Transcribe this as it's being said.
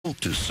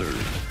built to serve.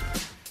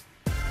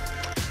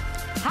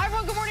 Hi,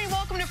 everyone. Good morning.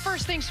 Welcome to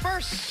First Things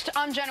First.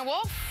 I'm Jenna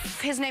Wolf.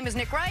 His name is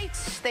Nick Wright.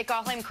 They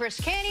call him Chris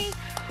Canny.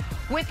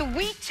 With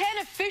Week 10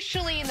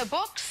 officially in the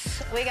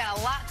books, we got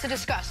a lot to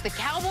discuss. The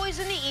Cowboys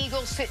and the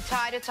Eagles sit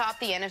tied atop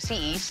the NFC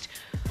East.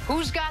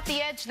 Who's got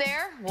the edge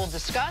there? We'll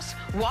discuss.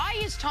 Why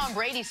is Tom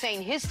Brady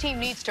saying his team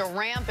needs to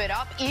ramp it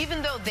up,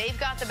 even though they've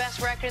got the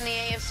best record in the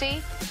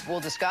AFC? We'll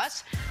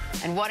discuss.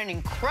 And what an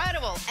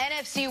incredible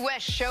NFC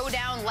West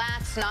showdown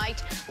last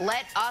night.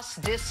 Let us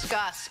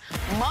discuss.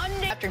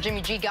 Monday, after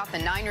Jimmy G got the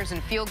Niners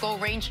in field goal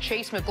range,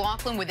 Chase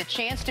McLaughlin with a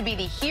chance to be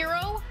the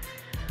hero.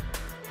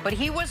 But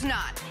he was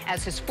not,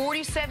 as his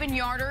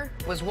 47-yarder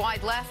was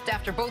wide left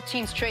after both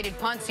teams traded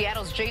punts.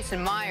 Seattle's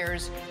Jason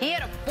Myers, he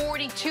had a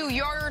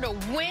 42-yarder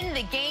to win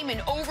the game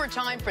in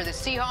overtime for the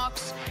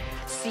Seahawks.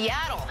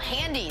 Seattle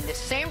handing the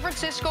San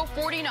Francisco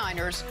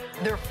 49ers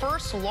their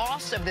first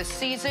loss of the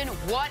season.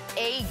 What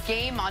a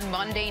game on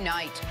Monday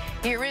night.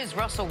 Here is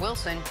Russell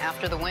Wilson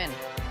after the win.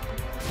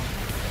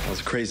 That was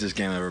the craziest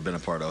game I've ever been a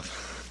part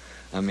of.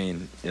 I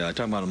mean,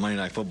 talking about a Monday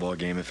Night Football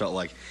game, it felt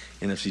like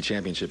NFC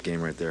Championship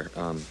game right there.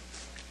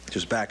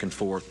 Just back and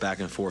forth,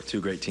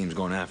 two great teams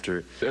going after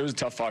it. It was a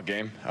tough-fought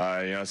game.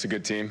 It's a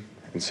good team,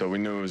 and so we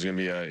knew it was going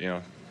to be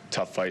a,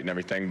 tough fight and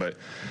everything. But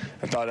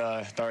I thought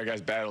our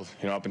guys battled,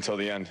 up until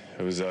the end.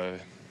 It was a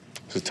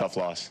tough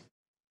loss.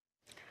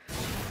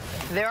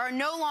 There are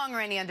no longer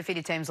any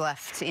undefeated teams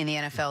left in the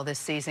NFL this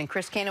season.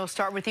 Chris Canny, we'll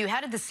start with you.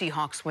 How did the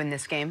Seahawks win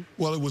this game?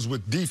 Well, it was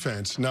with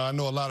defense. Now, I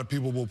know a lot of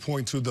people will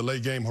point to the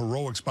late game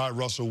heroics by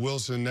Russell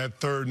Wilson, that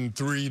 3rd and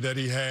 3 that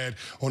he had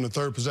on the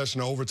 3rd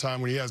possession of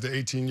overtime when he has the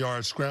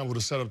 18-yard scramble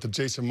to set up the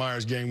Jason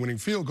Myers game-winning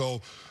field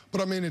goal. But,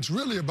 I mean, it's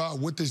really about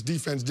what this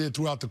defense did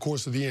throughout the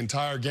course of the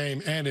entire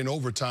game and in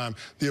overtime.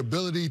 The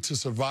ability to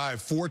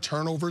survive 4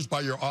 turnovers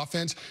by your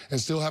offense and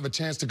still have a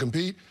chance to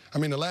compete. I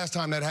mean, the last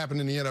time that happened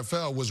in the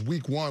NFL was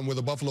Week 1, where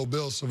the Buffalo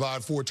Bills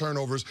survived 4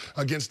 turnovers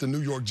against the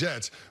New York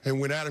Jets. And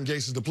when Adam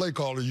Gase is the play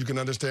caller, you can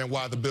understand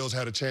why the Bills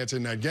had a chance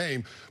in that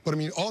game. But, I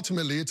mean,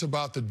 ultimately, it's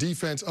about the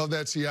defense of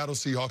that Seattle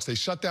Seahawks. They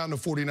shut down the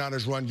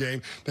 49ers run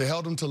game. They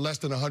held them to less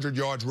than 100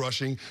 yards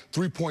rushing,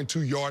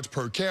 3.2 yards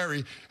per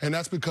carry. And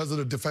that's because of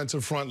the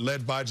defensive front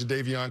led by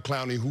Jadeveon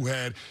Clowney, who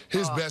had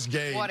his best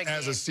game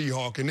as a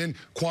Seahawk. And then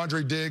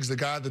Quandre Diggs, the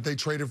guy that they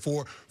traded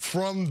for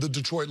from the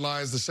Detroit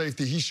Lions, the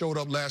safety, he showed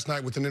up last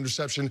night with an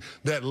interception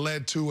that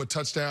led to a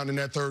touchdown in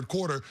that 3rd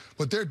quarter.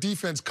 But their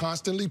defense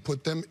constantly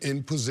put them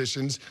in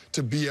positions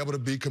to be able to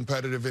be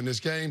competitive in this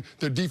game.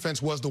 Their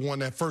defense was the one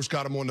that first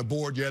got them on the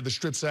board. You had the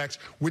strip sacks,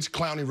 which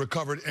Clowney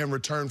recovered and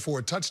returned for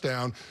a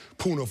touchdown.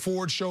 Poona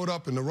Ford showed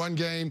up in the run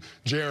game.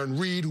 Jaron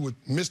Reed, who had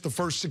missed the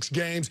first 6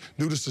 games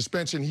due to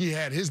suspension, he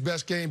had his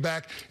best game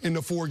back in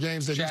the 4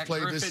 games that he's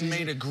played this season.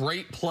 Griffin made a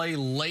great play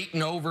late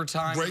in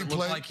overtime. Great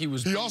play. Like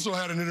he also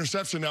had an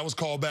interception that was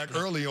called back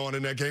early on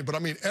in that game. But, I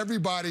mean,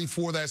 everybody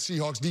for that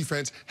Seahawks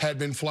defense had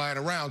been flying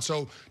around.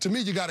 So, to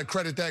me, you got to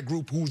credit that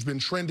group who's been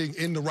trending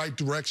in the right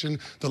direction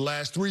the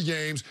last 3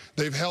 games.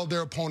 They've held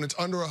their opponents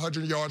under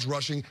 100 yards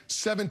rushing,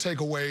 7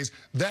 takeaways.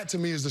 That, to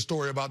me, is the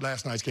story about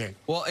last night's game.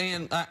 Well,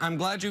 and I'm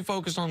glad you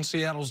focused on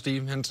Seattle's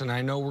defense, and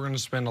I know we're going to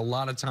spend a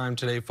lot of time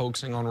today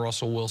focusing on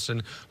Russell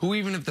Wilson, who,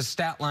 even if the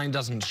stat line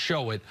doesn't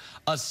show it,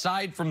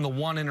 aside from the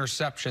 1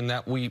 interception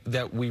that we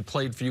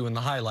played for you in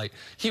the highlight,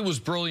 he was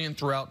brilliant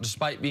throughout,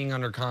 despite being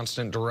under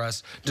constant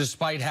duress,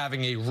 despite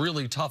having a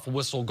really tough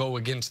whistle go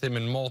against him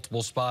in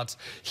multiple spots.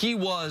 He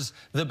was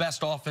the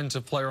best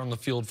offensive player on the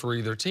field for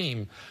either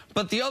team.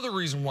 But the other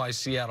reason why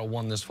Seattle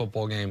won this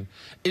football game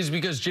is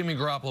because Jimmy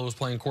Garoppolo was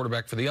playing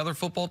quarterback for the other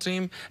football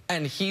team,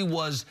 and he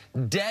was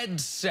dead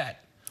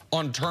set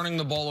on turning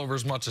the ball over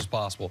as much as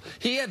possible.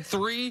 He had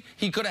 3,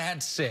 he could have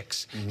had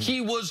 6.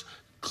 He was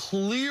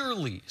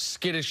clearly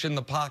skittish in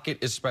the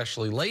pocket,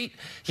 especially late.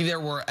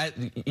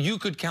 You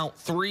could count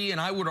 3,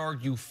 and I would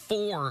argue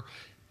 4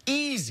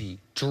 easy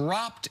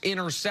dropped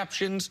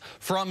interceptions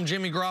from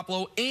Jimmy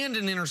Garoppolo, and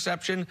an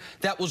interception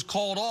that was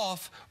called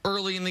off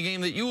early in the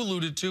game that you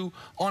alluded to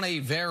on a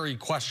very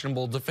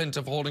questionable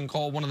defensive holding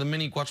call, one of the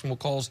many questionable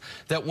calls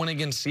that went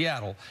against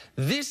Seattle.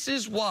 This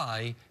is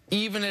why,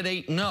 even at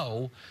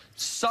 8-0,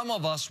 some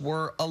of us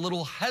were a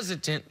little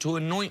hesitant to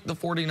anoint the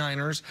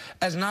 49ers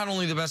as not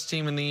only the best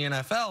team in the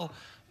NFL,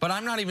 but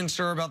I'm not even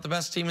sure about the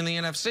best team in the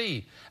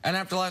NFC. And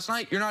after last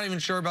night, you're not even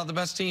sure about the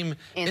best team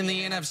in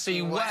the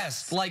NFC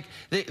West. Like,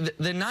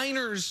 the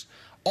Niners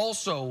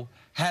also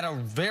had a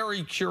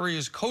very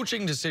curious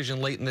coaching decision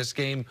late in this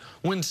game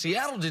when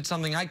Seattle did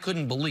something I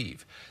couldn't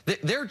believe.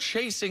 They're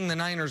chasing the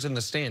Niners in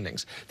the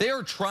standings. They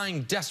are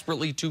trying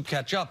desperately to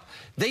catch up.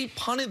 They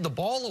punted the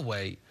ball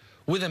away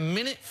with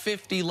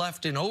 1:50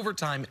 left in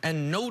overtime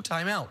and no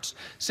timeouts.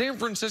 San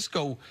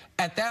Francisco,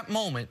 at that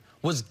moment,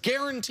 was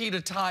guaranteed a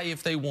tie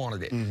if they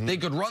wanted it. They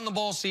could run the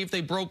ball, see if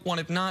they broke one.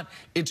 If not,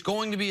 it's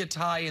going to be a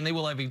tie, and they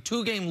will have a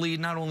 2-game lead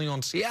not only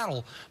on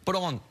Seattle, but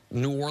on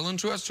New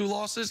Orleans, who has 2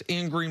 losses,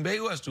 and Green Bay,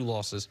 who has 2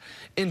 losses.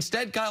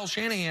 Instead, Kyle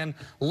Shanahan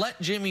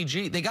let Jimmy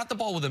G, they got the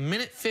ball with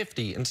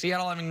 1:50 and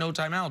Seattle having no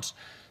timeouts.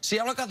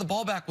 Seattle got the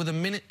ball back with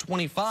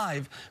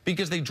 1:25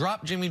 because they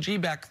dropped Jimmy G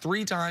back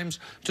 3 times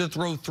to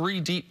throw 3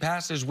 deep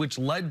passes, which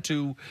led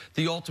to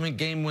the ultimate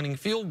game-winning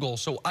field goal.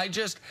 So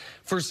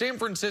for San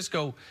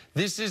Francisco,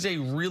 this is a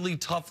really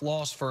tough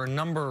loss for a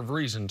number of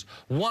reasons.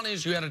 One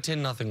is you had a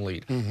 10-0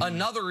 lead.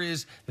 Another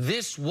is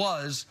this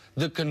was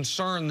the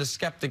concern the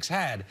skeptics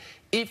had.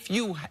 If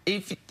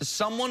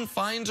someone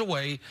finds a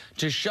way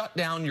to shut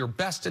down your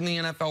best in the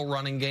NFL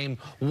running game,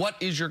 what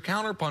is your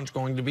counterpunch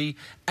going to be?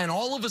 And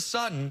all of a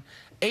sudden,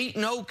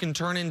 8-0 can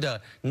turn into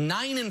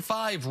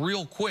 9-5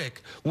 real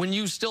quick when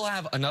you still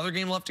have another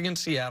game left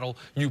against Seattle.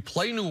 You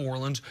play New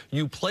Orleans,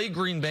 you play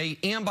Green Bay,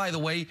 and by the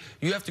way,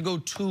 you have to go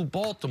to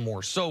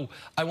Baltimore. So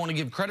I want to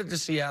give credit to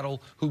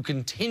Seattle, who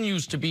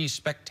continues to be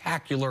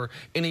spectacular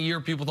in a year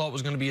people thought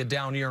was going to be a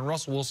down year, and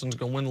Russell Wilson's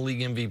going to win the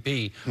league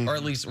MVP, or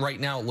at least right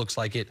now it looks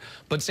like it.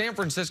 But San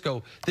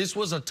Francisco, this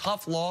was a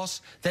tough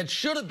loss that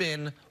should have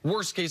been,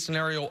 worst case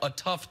scenario, a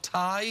tough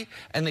tie,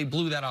 and they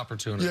blew that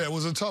opportunity. Yeah, it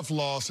was a tough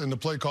loss, and the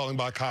play calling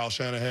by Kyle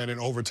Shanahan in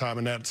overtime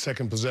in that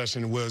second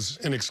possession was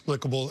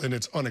inexplicable and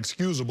it's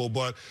unexcusable.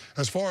 But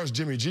as far as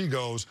Jimmy G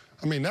goes,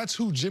 I mean, that's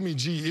who Jimmy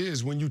G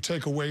is when you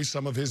take away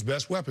some of his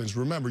best weapons.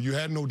 Remember, you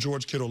had no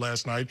George Kittle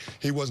last night.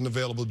 He wasn't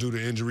available due to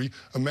injury.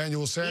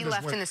 Emmanuel Sanders. He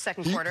left in the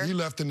second quarter. He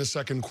left in the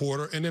second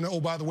quarter. And then, oh,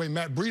 by the way,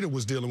 Matt Breida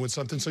was dealing with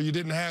something, so you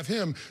didn't have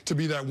him to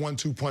be that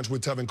 1-2 punch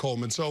with Tevin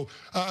Coleman. So,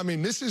 I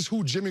mean, this is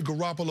who Jimmy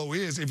Garoppolo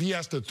is. If he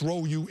has to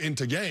throw you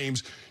into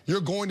games, you're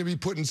going to be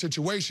put in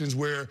situations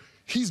where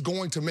he's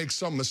going to make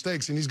some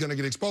mistakes and he's going to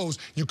get exposed.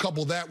 You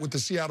couple that with the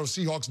Seattle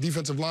Seahawks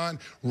defensive line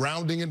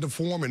rounding into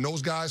form and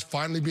those guys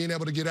finally being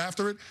able to get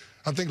after it.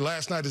 I think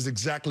last night is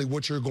exactly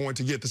what you're going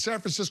to get. The San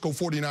Francisco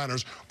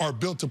 49ers are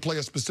built to play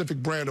a specific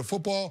brand of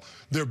football.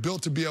 They're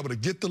built to be able to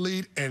get the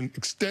lead and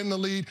extend the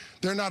lead.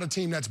 They're not a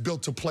team that's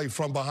built to play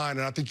from behind,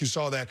 and I think you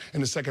saw that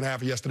in the second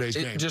half of yesterday's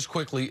game. Just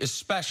quickly,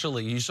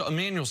 especially, you saw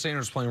Emmanuel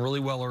Sanders playing really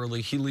well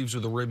early. He leaves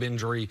with a rib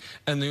injury,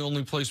 and the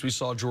only place we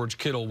saw George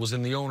Kittle was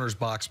in the owner's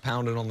box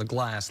pounded on the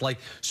glass.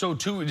 So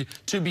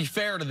to be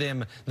fair to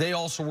them, they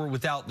also were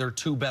without their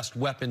 2 best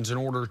weapons in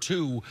order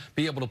to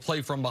be able to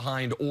play from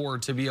behind or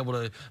to be able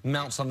to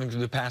mount something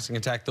through the passing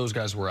attack. Those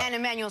guys were out. And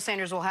Emmanuel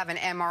Sanders will have an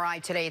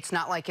MRI today. It's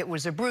not like it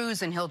was a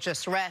bruise and he'll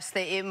just rest.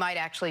 It might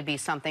actually be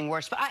something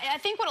worse. But I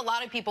think what a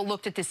lot of people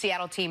looked at the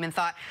Seattle team and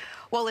thought,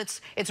 well,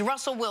 it's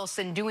Russell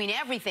Wilson doing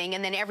everything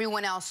and then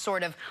everyone else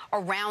sort of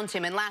around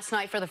him. And last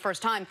night, for the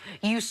first time,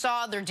 you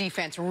saw their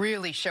defense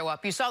really show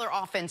up. You saw their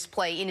offense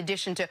play in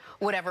addition to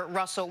whatever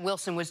Russell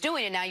Wilson was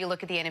doing. And now you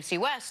look at the NFC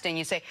West and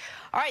you say,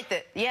 all right,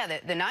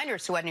 the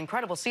Niners, who had an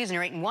incredible season,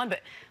 are 8-1,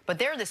 but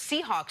they're the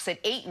Seahawks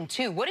at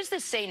 8-2. What does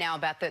this say now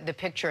about the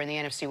picture in the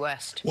NFC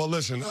West? Well,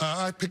 listen,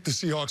 I picked the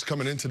Seahawks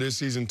coming into this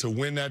season to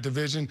win that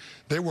division.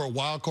 They were a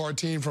wild card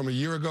team from a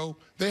year ago.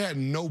 They had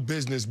no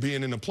business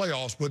being in the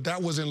playoffs, but that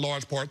was in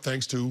large part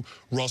thanks to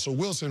Russell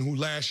Wilson, who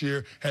last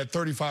year had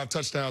 35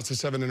 touchdowns to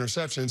 7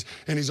 interceptions,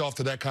 and he's off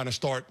to that kind of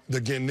start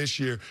again this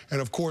year.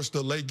 And, of course,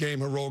 the late-game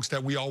heroics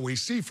that we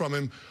always see from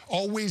him,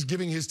 always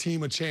giving his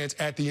team a chance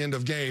at the end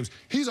of games.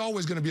 He's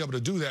always going to be able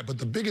to do that, but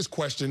the biggest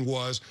question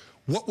was,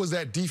 what was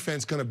that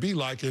defense going to be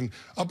like? And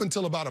up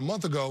until about a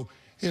month ago,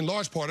 in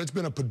large part, it's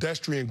been a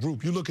pedestrian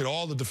group. You look at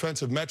all the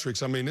defensive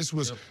metrics. I mean, this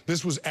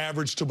was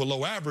average to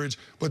below average,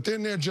 but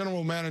then their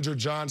general manager,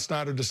 John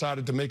Snyder,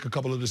 decided to make a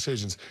couple of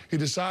decisions. He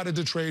decided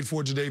to trade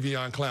for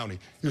Jadeveon Clowney.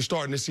 You're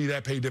starting to see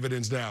that pay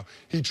dividends now.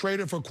 He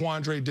traded for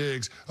Quandre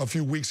Diggs a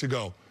few weeks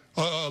ago.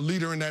 A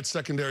leader in that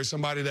secondary,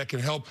 somebody that can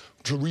help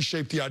to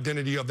reshape the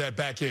identity of that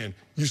back end.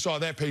 You saw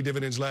that pay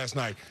dividends last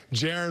night.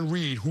 Jaron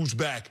Reed, who's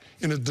back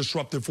in a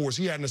disruptive force.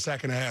 He had in the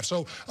second half.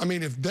 So, I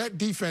mean, if that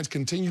defense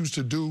continues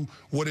to do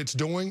what it's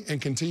doing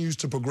and continues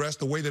to progress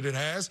the way that it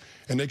has,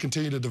 and they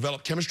continue to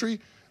develop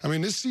chemistry, I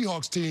mean, this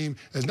Seahawks team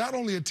is not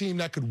only a team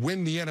that could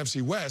win the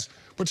NFC West,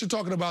 but you're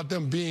talking about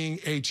them being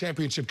a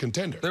championship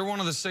contender. They're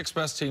one of the 6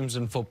 best teams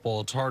in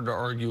football. It's hard to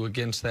argue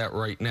against that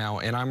right now.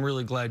 And I'm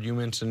really glad you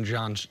mentioned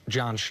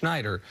John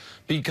Schneider,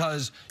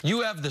 because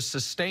you have the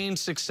sustained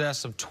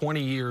success of 20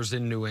 years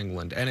in New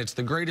England. And it's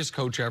the greatest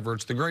coach ever.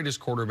 It's the greatest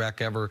quarterback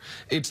ever.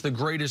 It's the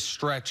greatest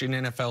stretch in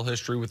NFL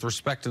history with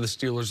respect to the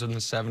Steelers in the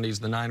 70s,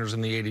 the Niners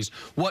in the 80s.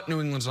 What New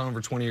England's done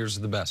over 20 years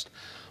is the best.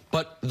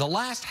 But the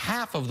last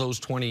half of those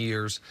 20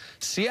 years,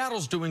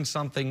 Seattle's doing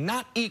something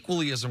not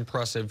equally as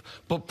impressive,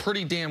 but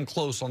pretty damn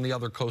close on the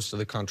other coast of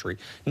the country.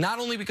 Not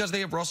only because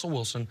they have Russell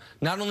Wilson,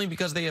 not only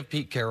because they have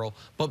Pete Carroll,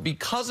 but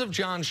because of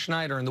John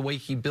Schneider and the way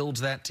he builds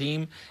that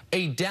team,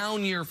 a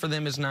down year for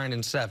them is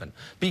 9-7.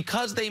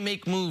 Because they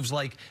make moves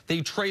like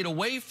they trade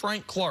away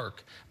Frank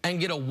Clark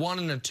and get a 1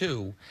 and a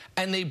 2,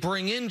 and they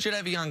bring in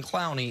Jadeveon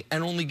Clowney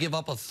and only give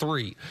up a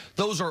 3.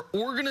 Those are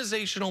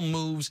organizational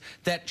moves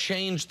that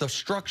change the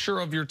structure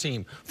of your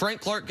team. Frank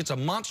Clark gets a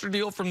monster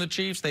deal from the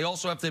Chiefs. They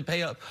also have to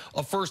pay a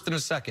first and a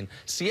second.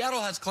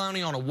 Seattle has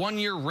Clowney on a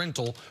 1-year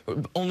rental,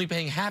 only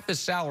paying half his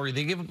salary.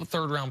 They give up a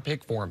 3rd-round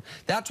pick for him.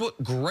 That's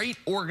what great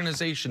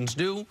organizations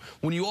do.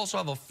 When you also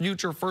have a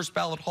future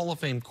first-ballot Hall of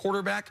Fame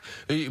quarterback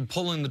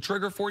pulling the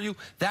trigger for you,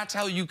 that's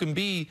how you can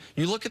be.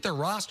 You look at their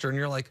roster and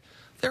you're like,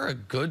 They're a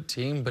good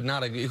team, but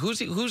not a good.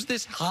 Who's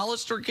this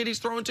Hollister kid he's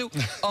throwing to?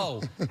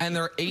 Oh, and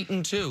they're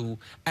 8-2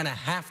 and a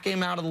half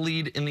game out of the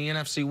lead in the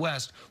NFC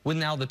West with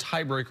now the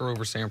tiebreaker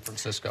over San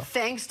Francisco.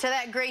 Thanks to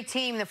that great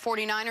team, the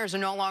 49ers are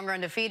no longer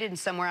undefeated, and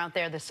somewhere out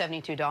there, the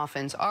 72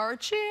 Dolphins are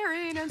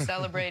cheering and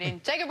celebrating.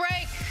 Take a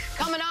break.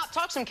 Coming up,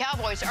 talk some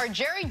Cowboys. Are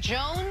Jerry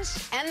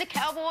Jones and the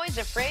Cowboys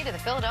afraid of the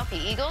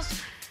Philadelphia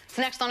Eagles? It's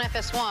next on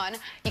FS1.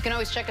 You can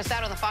always check us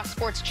out on the Fox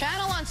Sports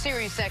channel on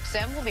Sirius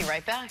XM. We'll be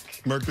right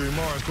back. Mercury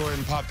Mars, go ahead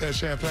and pop that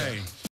champagne.